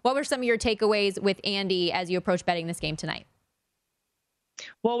 So what were some of your takeaways with Andy as you approach betting this game tonight?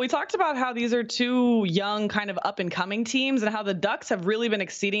 Well, we talked about how these are 2 young kind of up-and-coming teams and how the Ducks have really been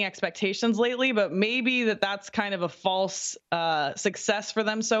exceeding expectations lately, but maybe that's kind of a false success for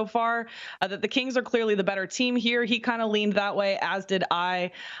them so far, that the Kings are clearly the better team here. He kind of leaned that way, as did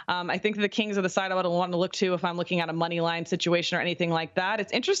I. I think that the Kings are the side I would want to look to if I'm looking at a money line situation or anything like that.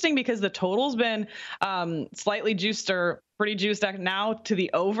 It's interesting because the total's been slightly juiced or pretty juiced now to the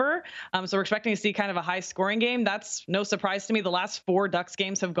over. So we're expecting to see kind of a high scoring game. That's no surprise to me. The last 4 Ducks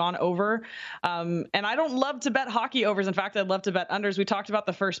games have gone over. And I don't love to bet hockey overs. In fact, I'd love to bet unders. We talked about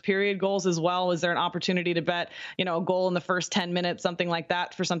the first period goals as well. Is there an opportunity to bet, a goal in the first 10 minutes, something like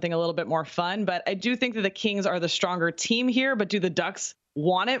that, for something a little bit more fun? But I do think that the Kings are the stronger team here, but do the Ducks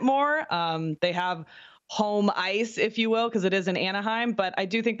want it more? They have home ice, if you will, because it is in Anaheim. But I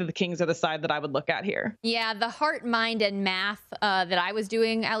do think that the Kings are the side that I would look at here. Yeah, the heart, mind, and math that I was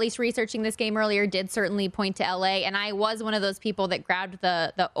doing, at least researching this game earlier, did certainly point to LA. And I was one of those people that grabbed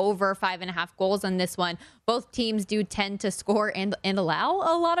the over 5.5 goals on this one. Both teams do tend to score and allow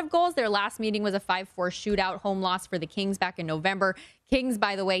a lot of goals. Their last meeting was a 5-4 shootout home loss for the Kings back in November. Kings,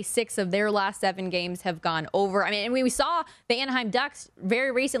 by the way, 6 of their last 7 games have gone over. I mean, and we saw the Anaheim Ducks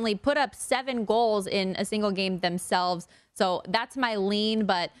very recently put up 7 goals in a single game themselves. So that's my lean,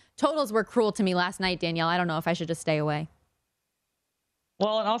 but totals were cruel to me last night, Danielle. I don't know if I should just stay away.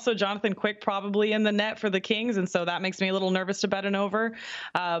 Well, and also Jonathan Quick probably in the net for the Kings, and so that makes me a little nervous to bet an over.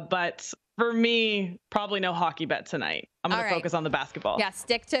 But for me, probably no hockey bet tonight. I'm going to focus on the basketball. Yeah,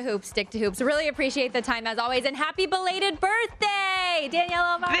 stick to hoops. Really appreciate the time as always, and happy belated birthday,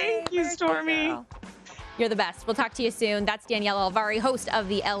 Danielle Alvari. Thank you, Stormy. Girl. You're the best. We'll talk to you soon. That's Danielle Alvari, host of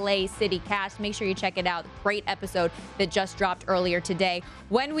the LA City Cast. Make sure you check it out. Great episode that just dropped earlier today.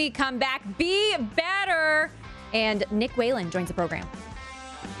 When we come back, be better. And Nick Whalen joins the program.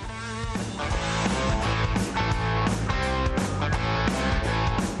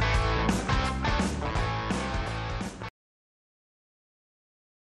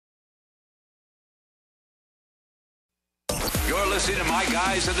 You're listening to My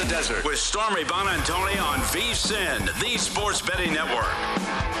Guys in the Desert with Stormy Bonantoni on VSiN, the Sports Betting Network.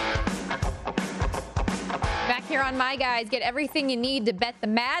 Back here on My Guys, get everything you need to bet the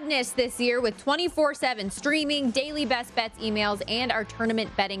madness this year with 24/7 streaming, daily best bets, emails, and our tournament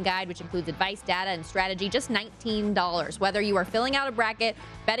betting guide, which includes advice, data, and strategy. Just $19. Whether you are filling out a bracket,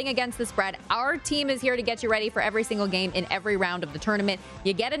 betting against the spread, our team is here to get you ready for every single game in every round of the tournament.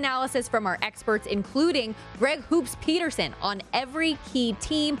 You get analysis from our experts, including Greg Hoops Peterson, on every key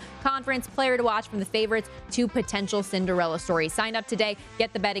team, conference, player to watch, from the favorites to potential Cinderella stories. Sign up today.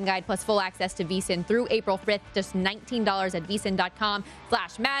 Get the betting guide plus full access to VSiN through April 5th. Just $19 at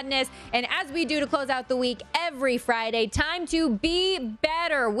vsin.com/madness. And as we do to close out the week every Friday, time to be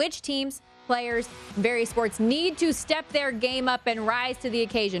better. Which teams, players, various sports need to step their game up and rise to the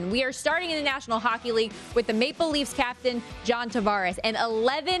occasion? We are starting in the National Hockey League with the Maple Leafs captain, John Tavares, an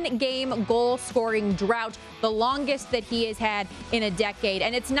 11-game goal-scoring drought, the longest that he has had in a decade.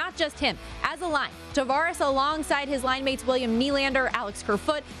 And it's not just him. As a line, Tavares, alongside his line mates William Nylander, Alex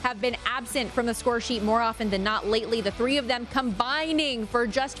Kerfoot, have been absent from the score sheet more often than not lately. The three of them combining for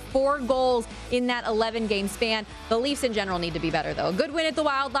just 4 goals in that 11-game span. The Leafs in general need to be better, though. A good win at the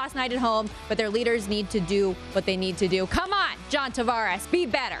Wild last night at home, but their leaders need to do what they need to do. Come on, John Tavares, be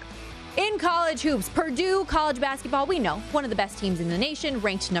better. In college hoops, Purdue college basketball, we know, one of the best teams in the nation,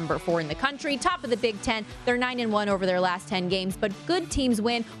 ranked number 4 in the country, top of the Big Ten. They're 9-1 over their last 10 games, but good teams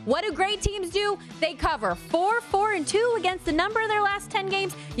win. What do great teams do? They cover 4-4-2 against the number of their last 10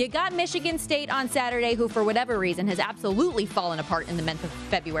 games. You got Michigan State on Saturday, who for whatever reason has absolutely fallen apart in the month of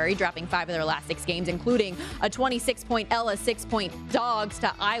February, dropping 5 of their last 6 games, including a 26-point L, a 6-point Dogs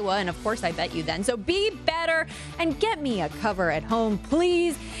to Iowa, and of course I bet you then. So be better and get me a cover at home,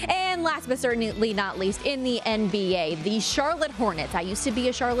 please. And last but certainly not least, in the NBA, the Charlotte Hornets. I used to be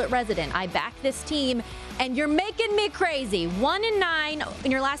a Charlotte resident. I back this team, and you're making me crazy. 1-9 in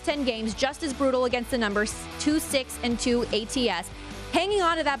your last 10 games, just as brutal against the numbers, 2-6-2 ATS. Hanging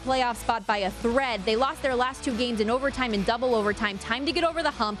on to that playoff spot by a thread. They lost their last 2 games in overtime and double overtime. Time to get over the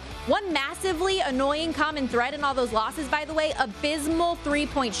hump. One massively annoying common thread in all those losses, by the way, abysmal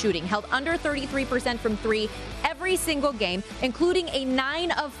 3-point shooting. Held under 33% from 3 every single game, including a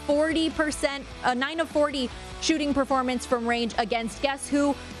 9 of 40 shooting performance from range against, guess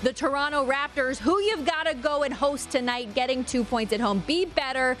who? The Toronto Raptors, who you've got to go and host tonight, getting 2 points at home. Be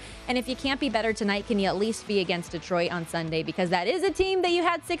better. And if you can't be better tonight, can you at least be against Detroit on Sunday? Because that is a team that you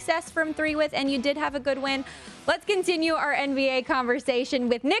had success from 3 with, and you did have a good win. Let's continue our NBA conversation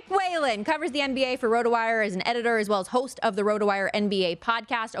with Nick Whalen. Covers the NBA for RotoWire as an editor, as well as host of the RotoWire NBA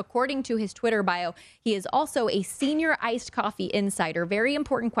podcast. According to his Twitter bio, he is also a senior iced coffee insider. Very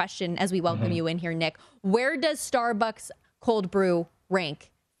important question as we welcome you in here, Nick. Where does Starbucks cold brew rank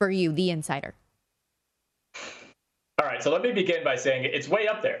for you, the insider? All right, so let me begin by saying it's way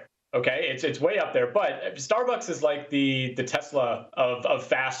up there. Okay, it's way up there, but Starbucks is like the Tesla of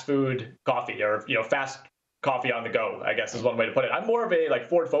fast food coffee, or fast coffee on the go, I guess is one way to put it. I'm more of a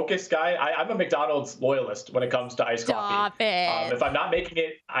Ford Focus guy. I'm a McDonald's loyalist when it comes to iced coffee. Stop it. If I'm not making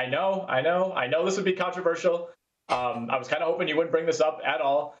it, I know this would be controversial. I was kind of hoping you wouldn't bring this up at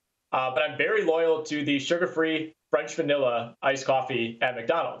all, but I'm very loyal to the sugar-free French vanilla iced coffee at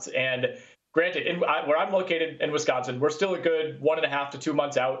McDonald's. And granted, where I'm located in Wisconsin, we're still a good 1.5 to 2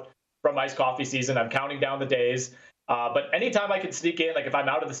 months out from iced coffee season. I'm counting down the days. But anytime I can sneak in, if I'm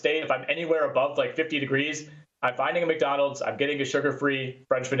out of the state, if I'm anywhere above 50 degrees, I'm finding a McDonald's, I'm getting a sugar-free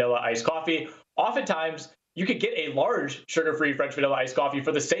French vanilla iced coffee. Oftentimes, you could get a large sugar-free French vanilla iced coffee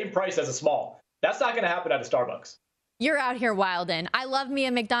for the same price as a small. That's not going to happen at a Starbucks. You're out here wildin'. I love me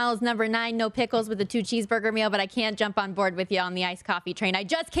a McDonald's number 9, no pickles with a 2 cheeseburger meal, but I can't jump on board with you on the iced coffee train. I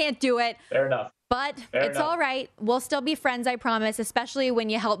just can't do it. Fair enough. But it's all right. We'll still be friends, I promise, especially when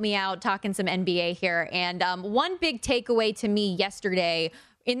you help me out talking some NBA here. And one big takeaway to me yesterday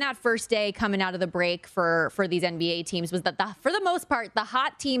in that first day coming out of the break for these NBA teams was that for the most part, the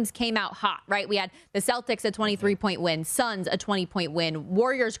hot teams came out hot, right? We had the Celtics a 23-point win, Suns a 20-point win,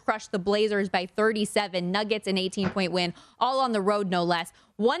 Warriors crushed the Blazers by 37, Nuggets an 18-point win, all on the road, no less.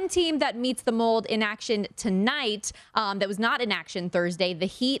 One team that meets the mold in action tonight that was not in action Thursday, the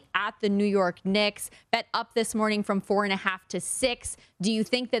Heat at the New York Knicks, bet up this morning from 4.5 to 6. Do you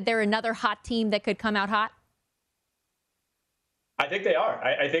think that they're another hot team that could come out hot? I think they are.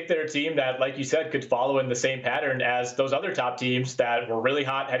 I think they're a team that, like you said, could follow in the same pattern as those other top teams that were really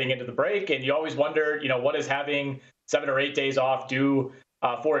hot heading into the break. And you always wonder, what does having 7 or 8 days off do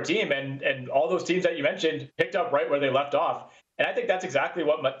for a team? And all those teams that you mentioned picked up right where they left off. And I think that's exactly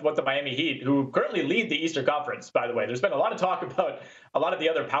what the Miami Heat, who currently lead the Eastern Conference, by the way. There's been a lot of talk about a lot of the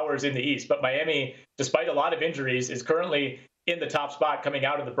other powers in the East, but Miami, despite a lot of injuries, is currently in the top spot coming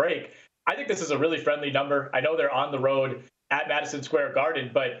out of the break. I think this is a really friendly number. I know they're on the road at Madison Square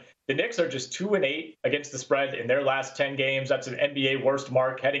Garden, but the Knicks are just 2-8 against the spread in their last 10 games. That's an NBA worst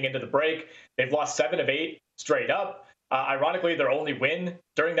mark heading into the break. They've lost 7 of 8 straight up. Ironically, their only win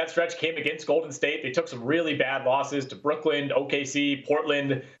during that stretch came against Golden State. They took some really bad losses to Brooklyn, OKC,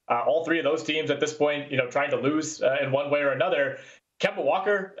 Portland, all 3 of those teams at this point, trying to lose in one way or another. Kemba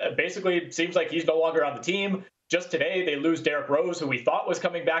Walker basically seems like he's no longer on the team. Just today, they lose Derrick Rose, who we thought was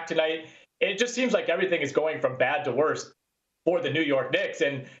coming back tonight. It just seems like everything is going from bad to worse for the New York Knicks.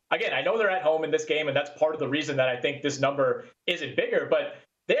 And again, I know they're at home in this game, and that's part of the reason that I think this number isn't bigger, but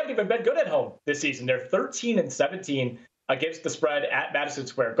they haven't even been good at home this season. They're 13-17 against the spread at Madison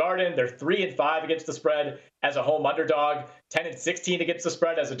Square Garden. They're 3-5 against the spread as a home underdog, 10-16 against the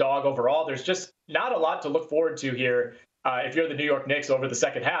spread as a dog overall. There's just not a lot to look forward to here if you're the New York Knicks over the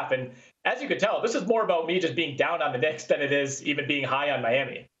second half. And as you can tell, this is more about me just being down on the Knicks than it is even being high on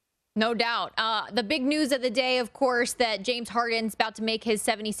Miami. No doubt. The big news of the day, of course, that James Harden's about to make his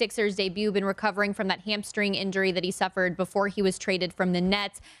 76ers debut, been recovering from that hamstring injury that he suffered before he was traded from the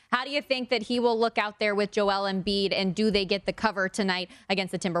Nets. How do you think that he will look out there with Joel Embiid, and do they get the cover tonight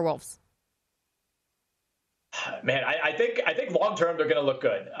against the Timberwolves? Man, I think long-term they're going to look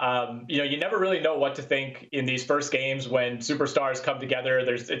good. You never really know what to think in these first games when superstars come together.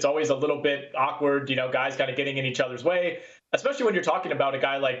 It's always a little bit awkward, guys kind of getting in each other's way, especially when you're talking about a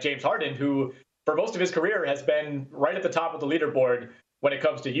guy like James Harden, who for most of his career has been right at the top of the leaderboard when it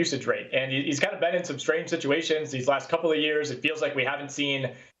comes to usage rate. And he's kind of been in some strange situations these last couple of years. It feels like we haven't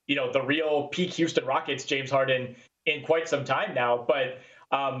seen, the real peak Houston Rockets James Harden in quite some time now. But,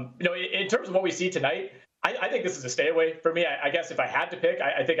 in terms of what we see tonight, I think this is a stay away for me. I guess if I had to pick,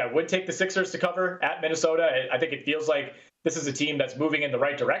 I think I would take the Sixers to cover at Minnesota. I think it feels like this is a team that's moving in the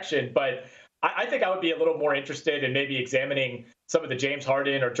right direction. But I think I would be a little more interested in maybe examining some of the James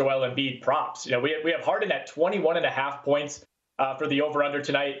Harden or Joel Embiid props. We have Harden at 21.5 points for the over-under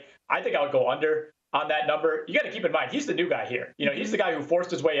tonight. I think I would go under on that number. You got to keep in mind, he's the new guy here. He's the guy who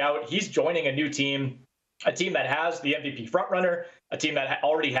forced his way out. He's joining a new team, a team that has the MVP frontrunner, a team that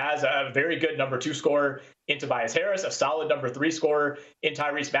already has a very good number 2 scorer in Tobias Harris, a solid number 3 scorer in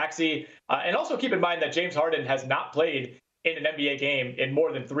Tyrese Maxey. And also keep in mind that James Harden has not played in an NBA game in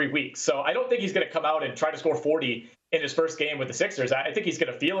more than 3 weeks. So I don't think he's going to come out and try to score 40 in his first game with the Sixers. I think he's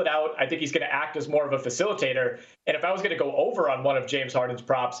going to feel it out. I think he's going to act as more of a facilitator. And if I was going to go over on one of James Harden's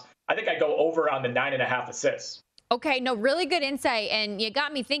props, I think I'd go over on the 9.5 assists. Okay, no, really good insight. And you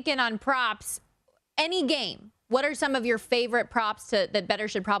got me thinking on props. Any game, what are some of your favorite props that better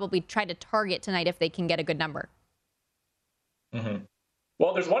should probably try to target tonight if they can get a good number? Mm-hmm.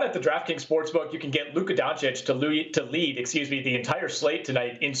 Well, there's one at the DraftKings Sportsbook. You can get Luka Doncic to lead, the entire slate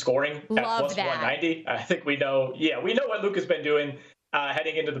tonight in scoring at plus 190. I think we know what Luka's been doing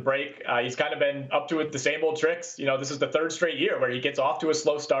heading into the break. He's kind of been up to it, the same old tricks. This is the 3rd straight year where he gets off to a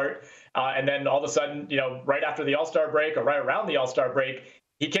slow start. And then all of a sudden, right after the All-Star break or right around the All-Star break,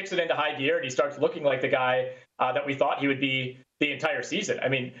 he kicks it into high gear and he starts looking like the guy that we thought he would be the entire season. I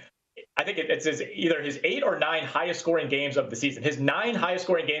mean, I think it's either his 8 or 9 highest scoring games of the season. His 9 highest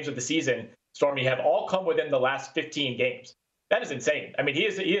scoring games of the season, Stormy, have all come within the last 15 games. That is insane. I mean, he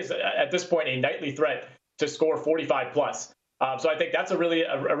is at this point a nightly threat to score 45 plus. So I think that's a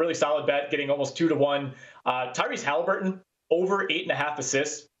really solid bet, getting almost 2-1. Tyrese Halliburton over 8.5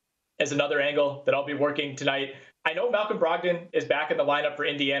 assists is another angle that I'll be working tonight. I know Malcolm Brogdon is back in the lineup for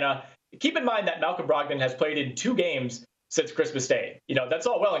Indiana. Keep in mind that Malcolm Brogdon has played in 2 games since Christmas Day. That's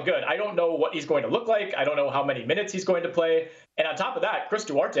all well and good. I don't know what he's going to look like. I don't know how many minutes he's going to play. And on top of that, Chris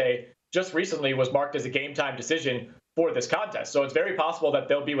Duarte just recently was marked as a game time decision for this contest. So it's very possible that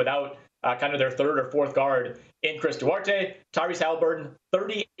they'll be without kind of their third or fourth guard in Chris Duarte. Tyrese Halliburton,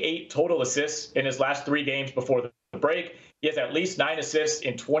 38 total assists in his last 3 games before the break. He has at least 9 assists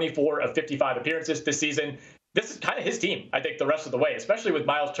in 24 of 55 appearances this season. This is kind of his team, I think, the rest of the way, especially with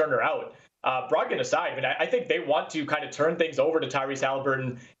Miles Turner out. Brogdon aside, I think they want to kind of turn things over to Tyrese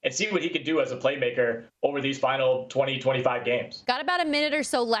Halliburton and see what he can do as a playmaker over these final 20, 25 games. Got about a minute or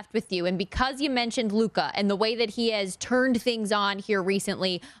so left with you. And because you mentioned Luka and the way that he has turned things on here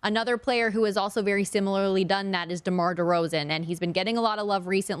recently, another player who has also very similarly done that is DeMar DeRozan. And he's been getting a lot of love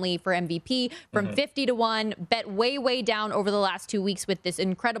recently for MVP from 50-1, bet way, way down over the last 2 weeks with this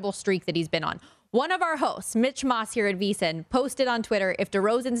incredible streak that he's been on. One of our hosts, Mitch Moss here at VSiN, posted on Twitter, if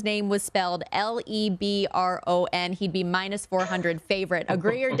DeRozan's name was spelled Lebron, he'd be minus 400 favorite.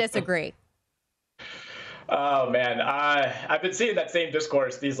 Agree or disagree? Oh, man. I've been seeing that same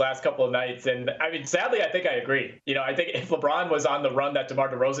discourse these last couple of nights. And sadly, I think I agree. I think if LeBron was on the run that DeMar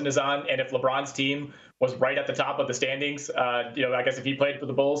DeRozan is on, and if LeBron's team was right at the top of the standings, I guess if he played for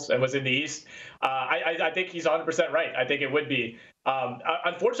the Bulls and was in the East, I think he's 100% right. I think it would be.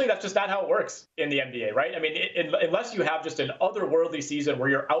 Unfortunately, that's just not how it works in the NBA, right? Unless you have just an otherworldly season where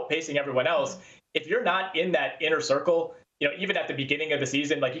you're outpacing everyone else, if you're not in that inner circle, even at the beginning of the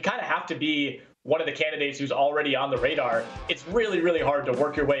season, you kind of have to be one of the candidates who's already on the radar. It's really, really hard to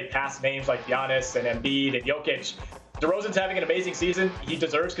work your way past names like Giannis and Embiid and Jokic. DeRozan's having an amazing season. He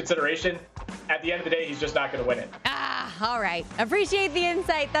deserves consideration. At the end of the day, he's just not going to win it. All right. Appreciate the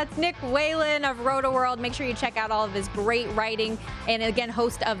insight. That's Nick Whalen of Roto-World. Make sure you check out all of his great writing. And again,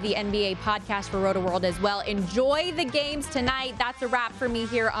 host of the NBA podcast for Roto-World as well. Enjoy the games tonight. That's a wrap for me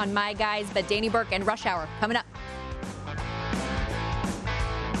here on My Guys. But Danny Burke and Rush Hour coming up.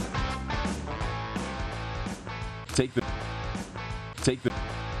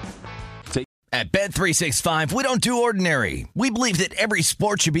 At Bet365, we don't do ordinary. We believe that every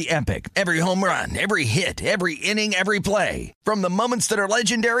sport should be epic. Every home run, every hit, every inning, every play. From the moments that are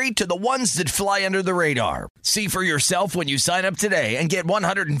legendary to the ones that fly under the radar. See for yourself when you sign up today and get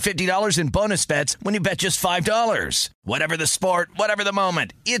 $150 in bonus bets when you bet just $5. Whatever the sport, whatever the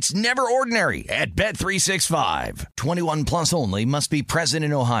moment, it's never ordinary at Bet365. 21 plus only. Must be present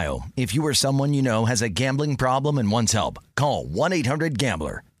in Ohio. If you or someone you know has a gambling problem and wants help, call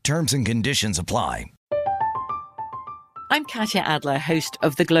 1-800-GAMBLER. Terms and conditions apply. I'm Katya Adler, host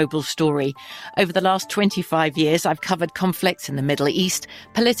of The Global Story. Over the last 25 years, I've covered conflicts in the Middle East,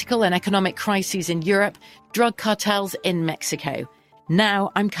 political and economic crises in Europe, drug cartels in Mexico.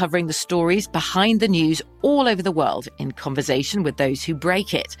 Now I'm covering the stories behind the news all over the world in conversation with those who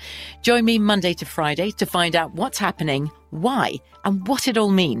break it. Join me Monday to Friday to find out what's happening, why, and what it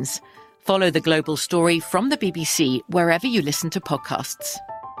all means. Follow The Global Story from the BBC wherever you listen to podcasts.